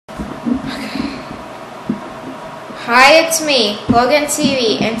Hi, it's me, Logan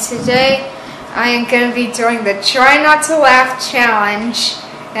TV, and today I am going to be doing the Try Not to Laugh challenge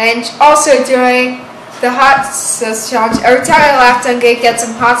and also doing the hot sauce challenge. Every time I laugh, I'm going to get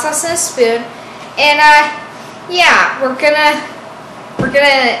some hot sauce and a spoon. And yeah, we're gonna,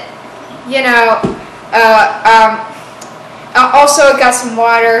 you know, also I got some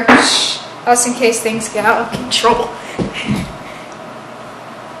water, just in case things get out of control.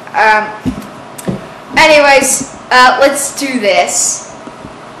 Anyways, let's do this.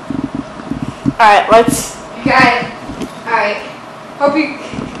 Alright, let's. Got it. Alright. Alright.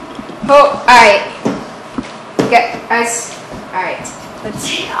 Okay, guys. Alright. Let's.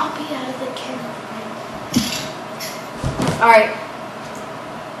 I'll be out of the camera. Alright.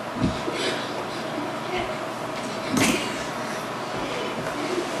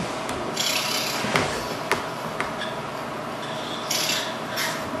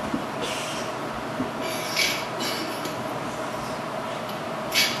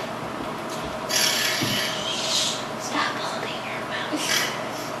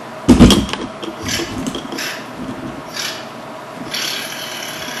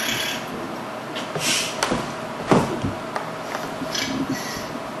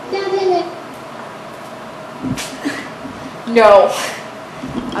 No,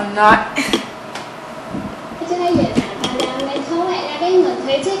 I'm not. Cho đây dễ dàng và làm nên không lại là cái người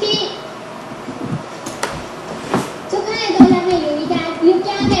thấy chưa đi. Chúc hai tôi làm này lưu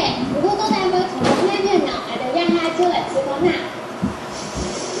cha nè. Nếu tôi làm với thằng nó nên nhỏ ở đây ra hai chưa lại chưa có nào.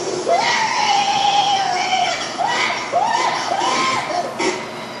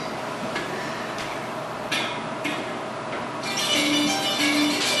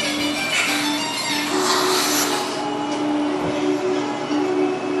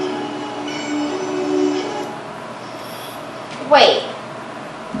 Wait,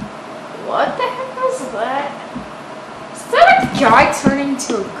 what the heck was that? Is that a guy turning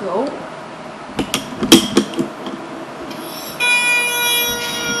into a goat?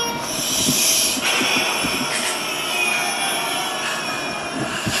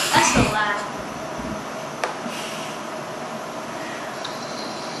 That's a laugh.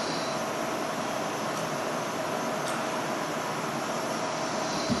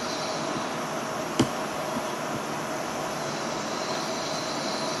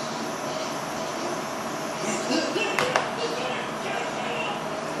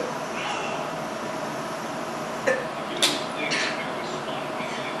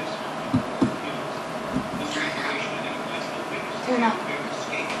 Turn up.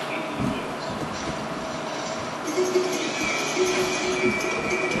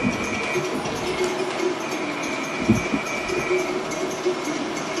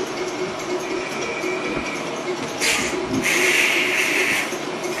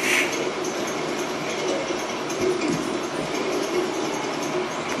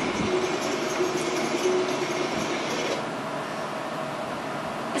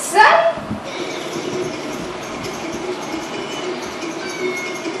 Is that?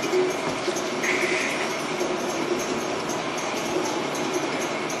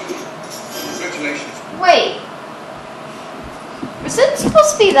 Wait, was it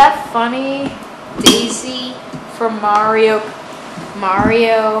supposed to be that funny? Daisy from Mario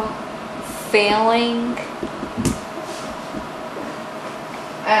failing?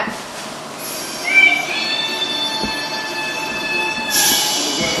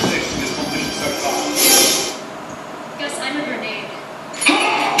 Guess I'm a grenade.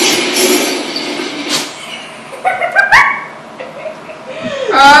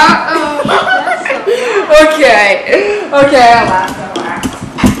 Okay, I laughed.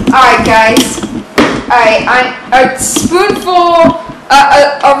 Alright, guys. Alright, a spoonful,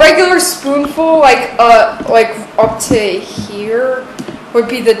 a regular spoonful, like up to here, would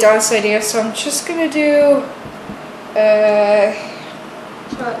be the dumbest idea. So I'm just gonna do, Show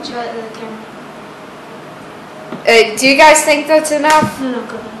it to the camera. do you guys think that's enough? No,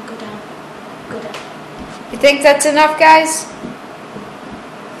 go down, go down. Go down. You think that's enough, guys?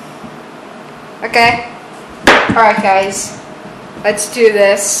 Okay. Alright, guys. Let's do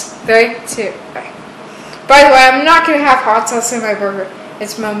this. 3, 2. Okay. By the way, I'm not going to have hot sauce in my burger.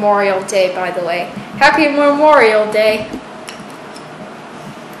 It's Memorial Day, by the way. Happy Memorial Day.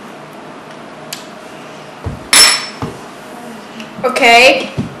 Okay.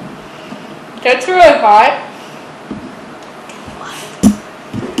 That's really hot.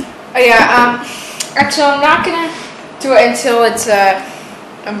 Oh yeah, actually I'm not going to do it until it's a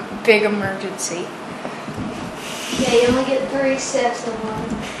big emergency. Yeah, you only get 3 steps of one.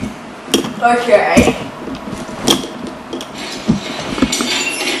 Okay.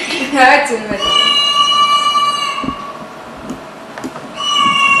 That's in the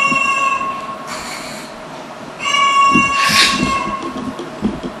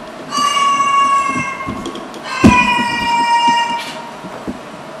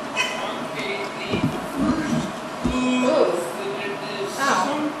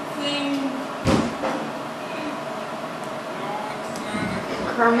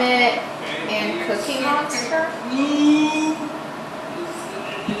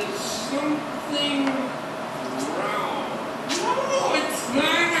thing brown. No, it's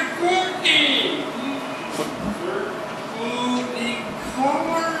not a cookie. The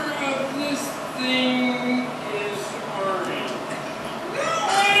color of this thing is orange. No,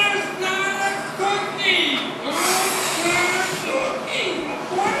 it's not a cookie. Oh, it's not a cookie.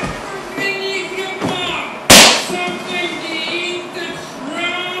 Whatever thing you give up. Something to eat that's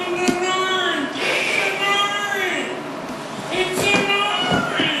round and orange. It's an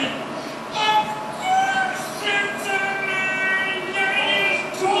orange. Of course it's an orange. I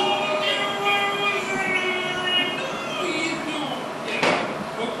just told you it was an orange. No, you don't get a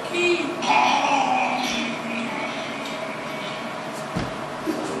cookie.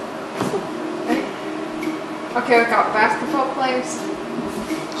 Okay, we got basketball players.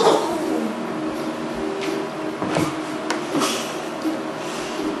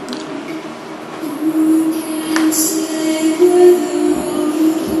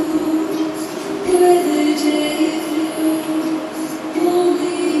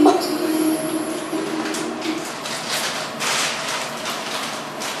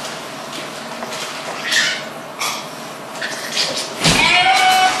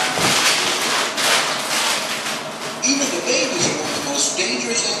 Even the babies are one of the most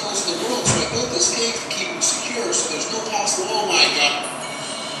dangerous animals in the world, so I built this cage to keep them secure so there's no possible. Oh my god.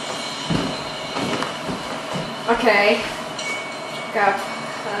 Okay. Got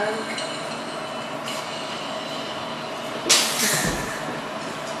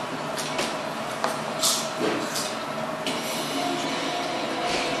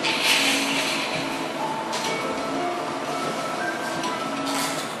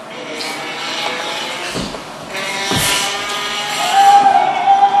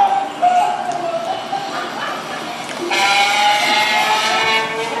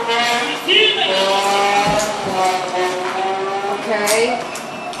okay.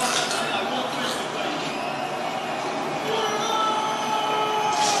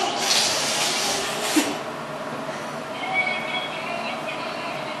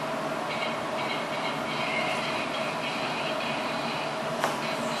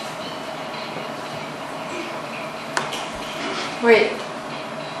 Wait.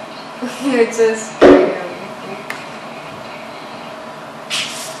 It just.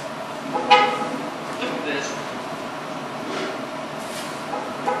 Look at this.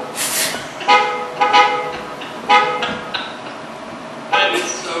 That is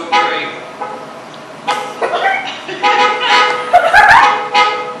so great.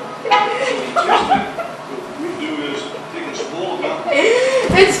 What we do is take a small amount.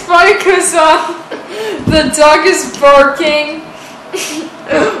 It's funny because the dog is barking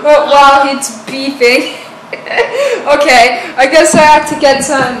while it's beeping. Okay, I guess I have to get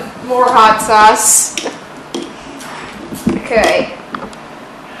some more hot sauce. Okay.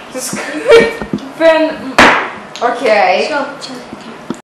 This could have been. Okay.